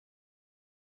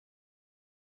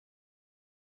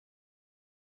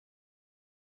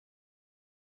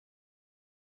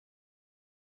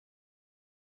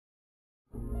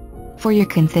For your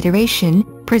consideration,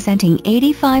 presenting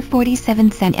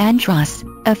 8547 San Andres,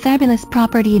 a fabulous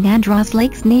property in Andros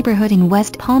Lakes neighborhood in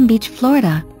West Palm Beach,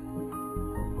 Florida.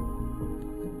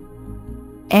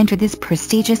 Enter this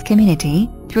prestigious community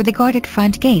through the guarded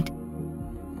front gate.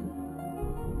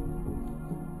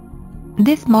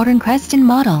 This modern Creston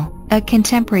model, a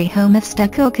contemporary home of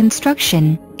stucco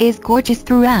construction, is gorgeous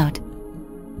throughout.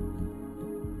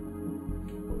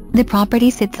 The property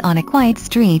sits on a quiet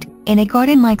street, in a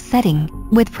garden-like setting,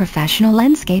 with professional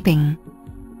landscaping.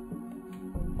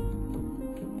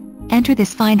 Enter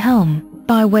this fine home,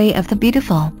 by way of the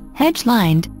beautiful,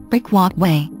 hedge-lined, brick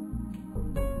walkway.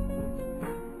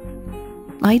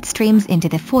 Light streams into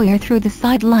the foyer through the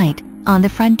side light, on the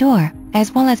front door,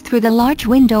 as well as through the large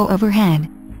window overhead.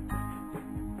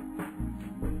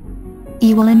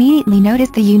 You will immediately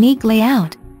notice the unique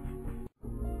layout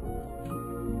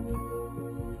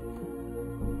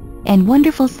and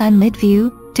wonderful sunlit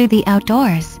view to the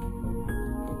outdoors.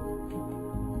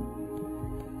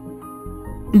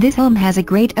 This home has a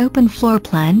great open floor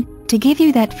plan to give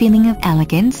you that feeling of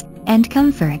elegance and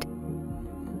comfort.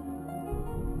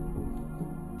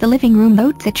 The living room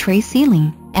boasts a tray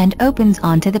ceiling and opens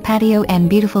onto the patio and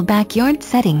beautiful backyard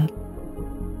setting.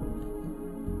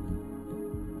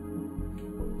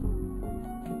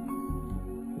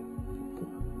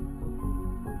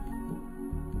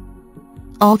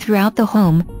 All throughout the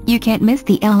home, you can't miss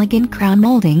the elegant crown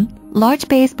molding, large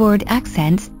baseboard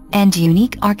accents, and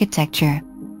unique architecture,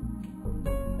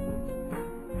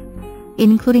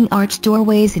 including arched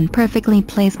doorways and perfectly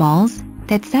placed walls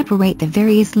that separate the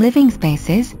various living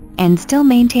spaces and still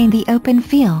maintain the open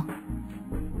feel.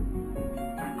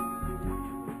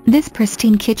 This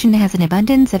pristine kitchen has an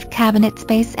abundance of cabinet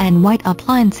space and white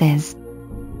appliances.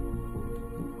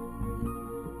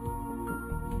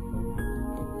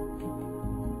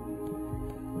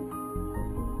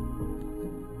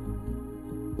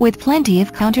 With plenty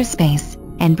of counter space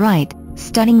and bright,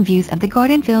 stunning views of the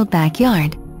garden-filled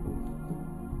backyard.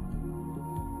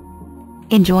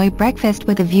 Enjoy breakfast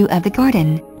with a view of the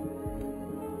garden.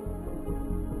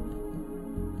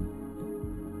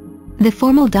 The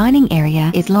formal dining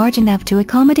area is large enough to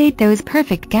accommodate those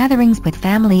perfect gatherings with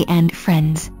family and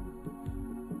friends.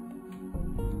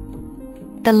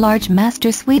 The large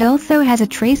master suite also has a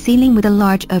tray ceiling with a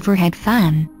large overhead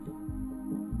fan,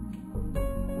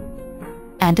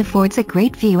 and affords a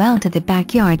great view out to the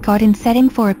backyard garden setting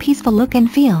for a peaceful look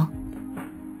and feel.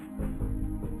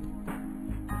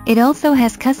 It also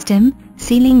has custom,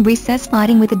 ceiling recessed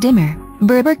lighting with a dimmer,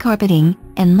 Berber carpeting,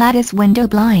 and lattice window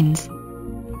blinds,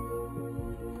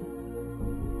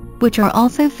 which are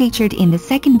also featured in the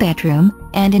second bedroom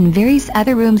and in various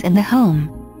other rooms in the home.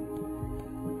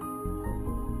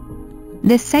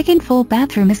 The second full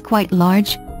bathroom is quite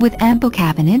large, with ample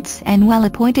cabinets and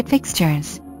well-appointed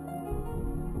fixtures.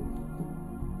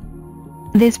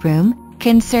 This room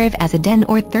can serve as a den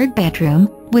or third bedroom,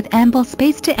 with ample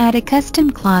space to add a custom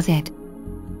closet.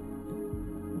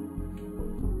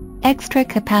 Extra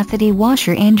capacity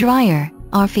washer and dryer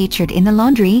are featured in the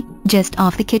laundry, just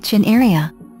off the kitchen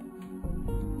area.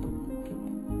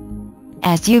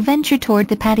 As you venture toward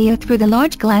the patio through the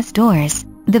large glass doors,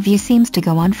 the view seems to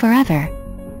go on forever.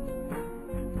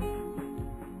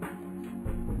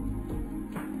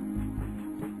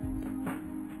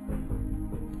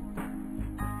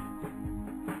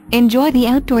 Enjoy the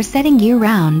outdoor setting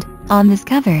year-round, on this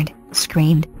covered,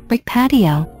 screened, brick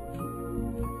patio.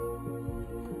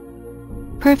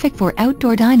 Perfect for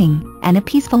outdoor dining, and a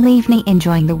peaceful evening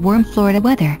enjoying the warm Florida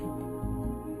weather.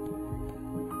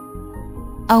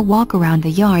 A walk around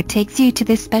the yard takes you to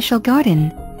this special garden,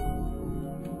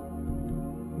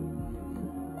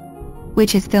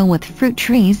 which is filled with fruit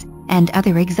trees, and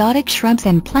other exotic shrubs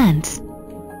and plants.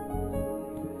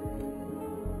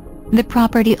 The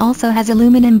property also has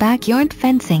aluminum backyard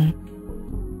fencing,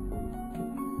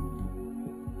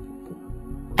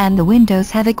 and the windows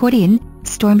have accordion,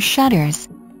 storm shutters,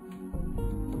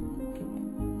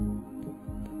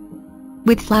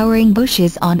 with flowering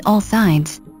bushes on all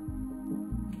sides.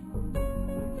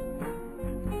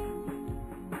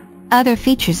 Other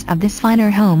features of this finer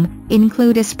home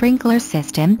include a sprinkler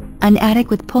system, an attic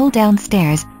with pull-down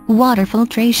stairs, water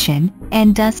filtration,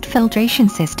 and dust filtration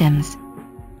systems.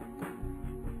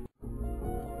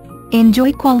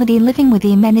 Enjoy quality living with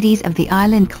the amenities of the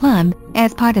Island Club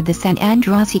as part of the San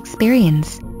Andres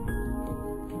experience.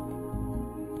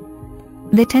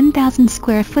 The 10,000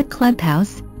 square foot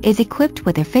clubhouse is equipped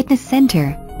with a fitness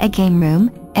center, a game room,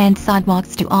 and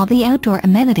sidewalks to all the outdoor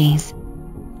amenities,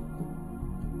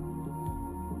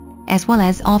 as well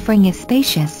as offering a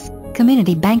spacious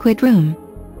community banquet room.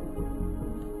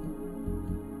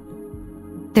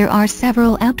 There are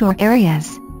several outdoor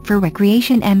areas for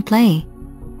recreation and play,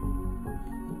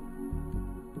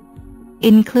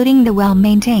 including the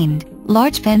well-maintained,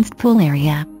 large fenced pool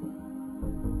area.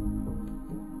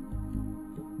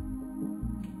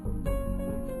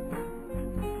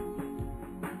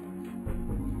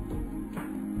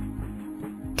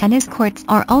 Tennis courts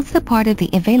are also part of the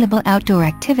available outdoor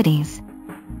activities,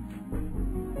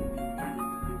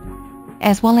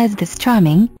 as well as this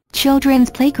charming, children's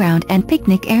playground and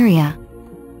picnic area.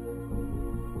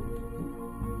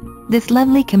 This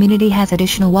lovely community has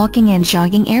additional walking and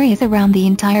jogging areas around the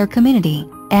entire community,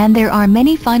 and there are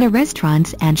many finer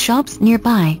restaurants and shops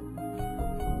nearby.